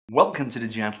Welcome to the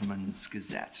Gentleman's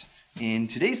Gazette. In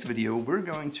today's video, we're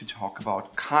going to talk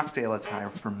about cocktail attire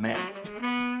for men.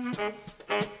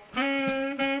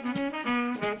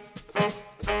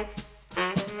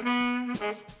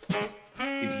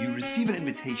 If you receive an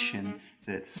invitation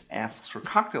that asks for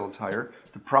cocktail attire,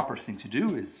 the proper thing to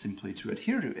do is simply to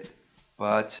adhere to it.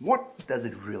 But what does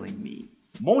it really mean?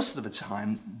 Most of the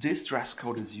time, this dress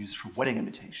code is used for wedding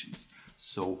invitations.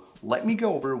 So let me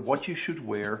go over what you should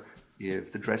wear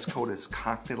if the dress code is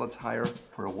cocktail attire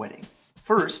for a wedding.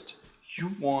 First,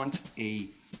 you want a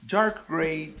dark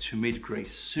gray to mid-gray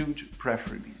suit,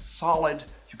 preferably solid.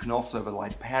 You can also have a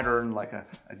light pattern like a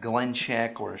glen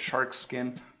check or a shark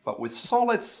skin, but with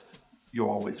solids, you're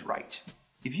always right.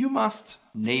 If you must,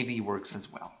 navy works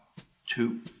as well.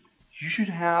 2, you should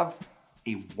have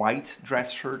a white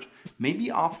dress shirt, maybe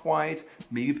off-white,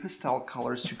 maybe pastel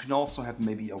colors. You can also have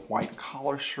maybe a white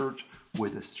collar shirt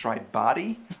with a striped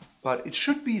body, but it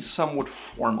should be somewhat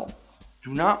formal.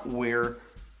 Do not wear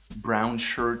brown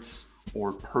shirts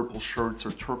or purple shirts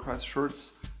or turquoise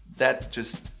shirts. That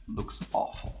just looks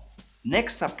awful.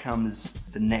 Next up comes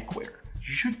the neckwear. You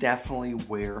should definitely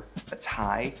wear a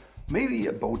tie, maybe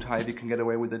a bow tie if you can get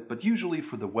away with it, but usually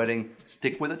for the wedding,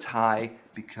 stick with a tie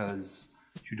because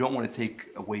you don't want to take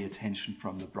away attention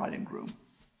from the bride and groom.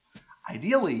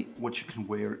 Ideally, what you can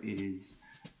wear is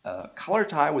a collar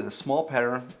tie with a small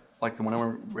pattern, like the one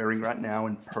I'm wearing right now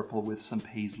in purple with some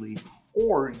paisley,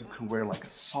 or you can wear like a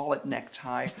solid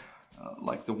necktie,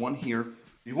 like the one here.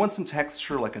 If you want some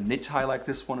texture, like a knit tie like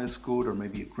this one is good, or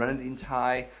maybe a grenadine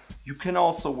tie. You can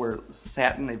also wear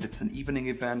satin if it's an evening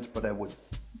event, but I would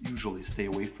usually stay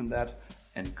away from that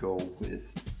and go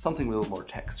with something with a little more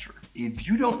texture. If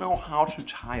you don't know how to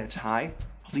tie a tie,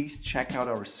 please check out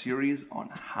our series on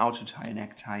how to tie a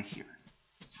necktie here.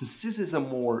 Since this is a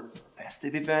more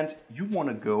festive event, you want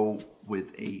to go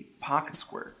with a pocket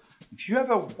square. If you have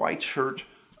a white shirt,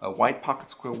 a white pocket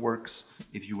square works.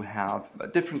 If you have a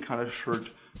different kind of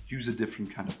shirt, use a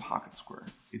different kind of pocket square.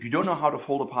 If you don't know how to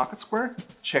fold a pocket square,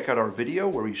 check out our video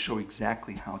where we show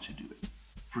exactly how to do it.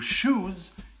 For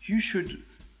shoes, you should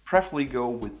preferably go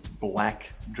with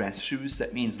black dress shoes.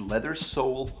 That means leather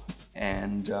sole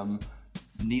and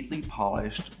neatly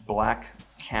polished black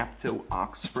cap-toe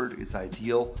Oxford is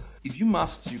ideal. If you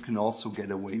must, you can also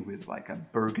get away with like a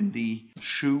burgundy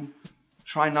shoe.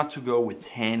 Try not to go with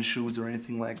tan shoes or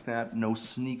anything like that. No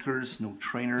sneakers, no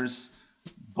trainers.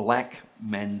 Black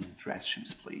men's dress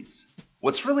shoes, please.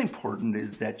 What's really important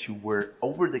is that you wear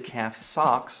over-the-calf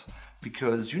socks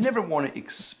because you never want to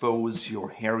expose your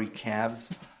hairy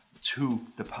calves to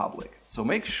the public. So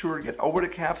make sure you get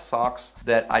over-the-calf socks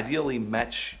that ideally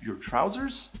match your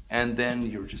trousers, and then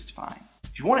you're just fine.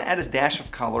 If you want to add a dash of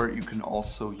color, you can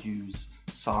also use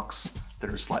socks that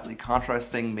are slightly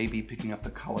contrasting, maybe picking up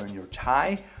the color in your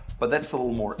tie, but that's a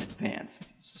little more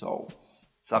advanced, so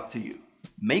it's up to you.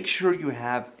 Make sure you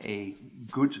have a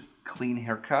good, clean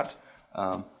haircut,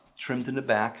 trimmed in the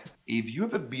back. If you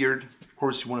have a beard, of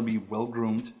course you want to be well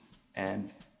groomed,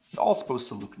 and it's all supposed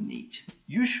to look neat.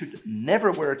 You should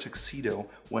never wear a tuxedo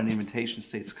when the invitation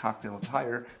states cocktail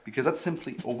attire because that's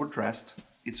simply overdressed.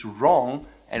 It's wrong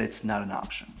and it's not an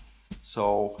option.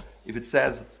 So if it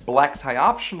says black tie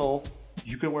optional,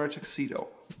 you can wear a tuxedo.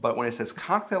 But when it says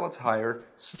cocktail attire,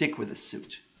 stick with a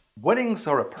suit. Weddings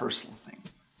are a personal thing.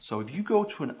 So if you go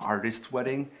to an artist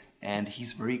wedding and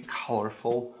he's very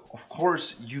colorful, of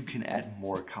course you can add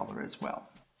more color as well.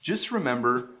 Just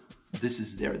remember, this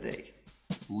is their day.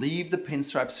 Leave the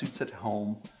pinstripe suits at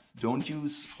home. Don't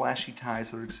use flashy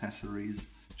ties or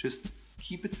accessories. Just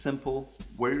keep it simple,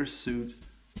 wear your suit,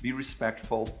 be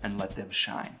respectful, and let them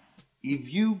shine.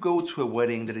 If you go to a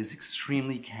wedding that is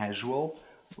extremely casual,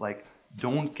 like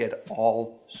don't get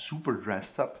all super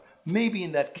dressed up, maybe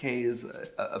in that case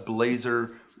a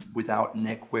blazer without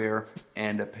neckwear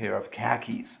and a pair of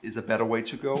khakis is a better way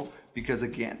to go, because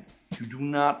again, you do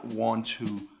not want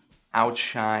to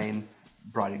outshine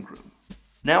bride and groom.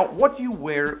 Now, what do you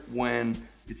wear when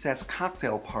it says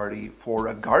cocktail party for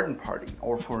a garden party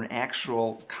or for an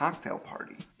actual cocktail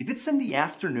party? If it's in the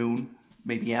afternoon,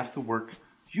 maybe after work,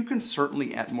 you can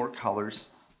certainly add more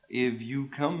colors. If you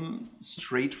come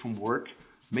straight from work,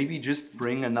 maybe just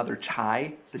bring another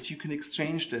tie that you can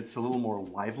exchange that's a little more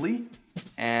lively,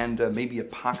 and maybe a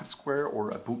pocket square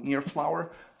or a boutonniere flower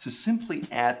to simply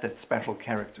add that special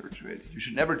character to it. You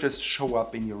should never just show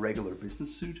up in your regular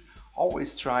business suit.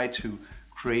 Always try to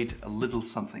create a little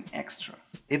something extra.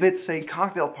 If it's a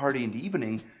cocktail party in the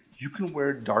evening, you can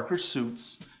wear darker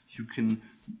suits. You can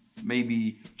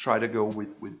maybe try to go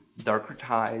with darker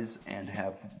ties and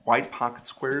have white pocket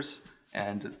squares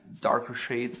and darker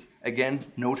shades. Again,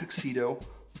 no tuxedo,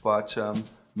 but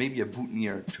maybe a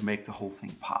boutonniere to make the whole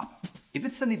thing pop. If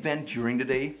it's an event during the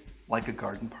day, like a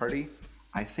garden party,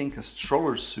 I think a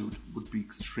stroller suit would be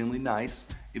extremely nice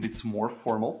if it's more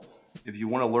formal. If you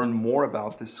want to learn more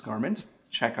about this garment,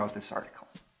 check out this article.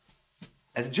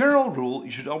 As a general rule,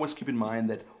 you should always keep in mind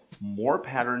that more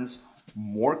patterns,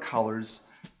 more colors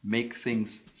make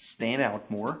things stand out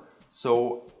more.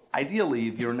 So ideally,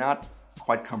 if you're not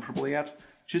quite comfortable yet,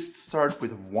 just start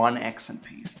with one accent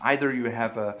piece. Either you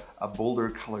have a bolder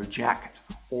color jacket,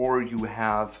 or you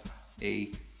have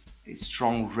a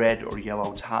strong red or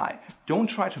yellow tie. Don't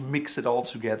try to mix it all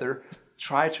together.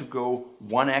 Try to go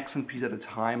one accent piece at a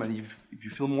time, and if you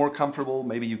feel more comfortable,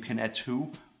 maybe you can add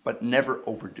two, but never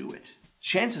overdo it.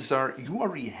 Chances are you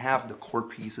already have the core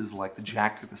pieces like the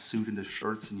jacket, the suit, and the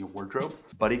shirts in your wardrobe.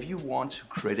 But if you want to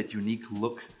create a unique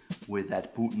look with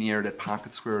that boutonniere, that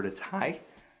pocket square, or the tie,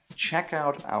 check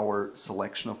out our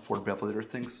selection of Fort Belvedere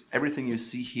things. Everything you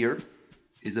see here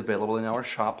is available in our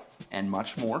shop and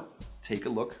much more. Take a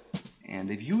look.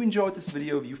 And if you enjoyed this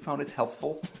video, if you found it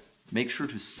helpful, make sure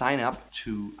to sign up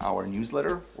to our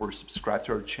newsletter or subscribe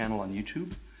to our channel on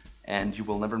YouTube, and you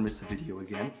will never miss a video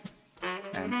again.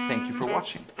 And thank you for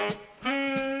watching.